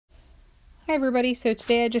Hi everybody, so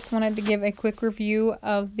today I just wanted to give a quick review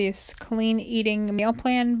of this Clean Eating Meal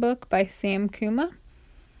Plan book by Sam Kuma.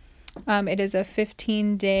 It is a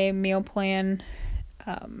 15-day meal plan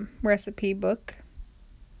recipe book,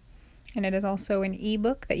 and it is also an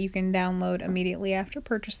ebook that you can download immediately after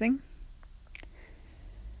purchasing.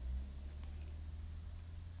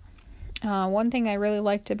 One thing I really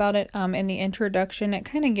liked about it in the introduction, it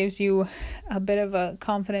kind of gives you a bit of a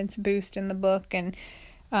confidence boost in the book and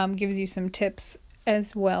gives you some tips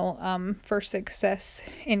as well for success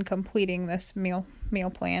in completing this meal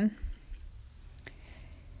plan.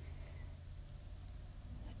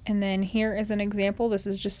 And then here is an example. This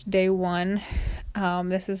is just day one.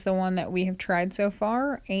 This is the one that we have tried so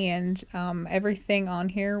far, and everything on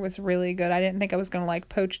here was really good. I didn't think I was going to like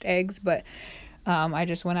poached eggs, but I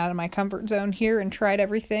just went out of my comfort zone here and tried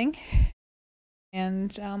everything.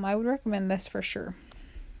 And I would recommend this for sure.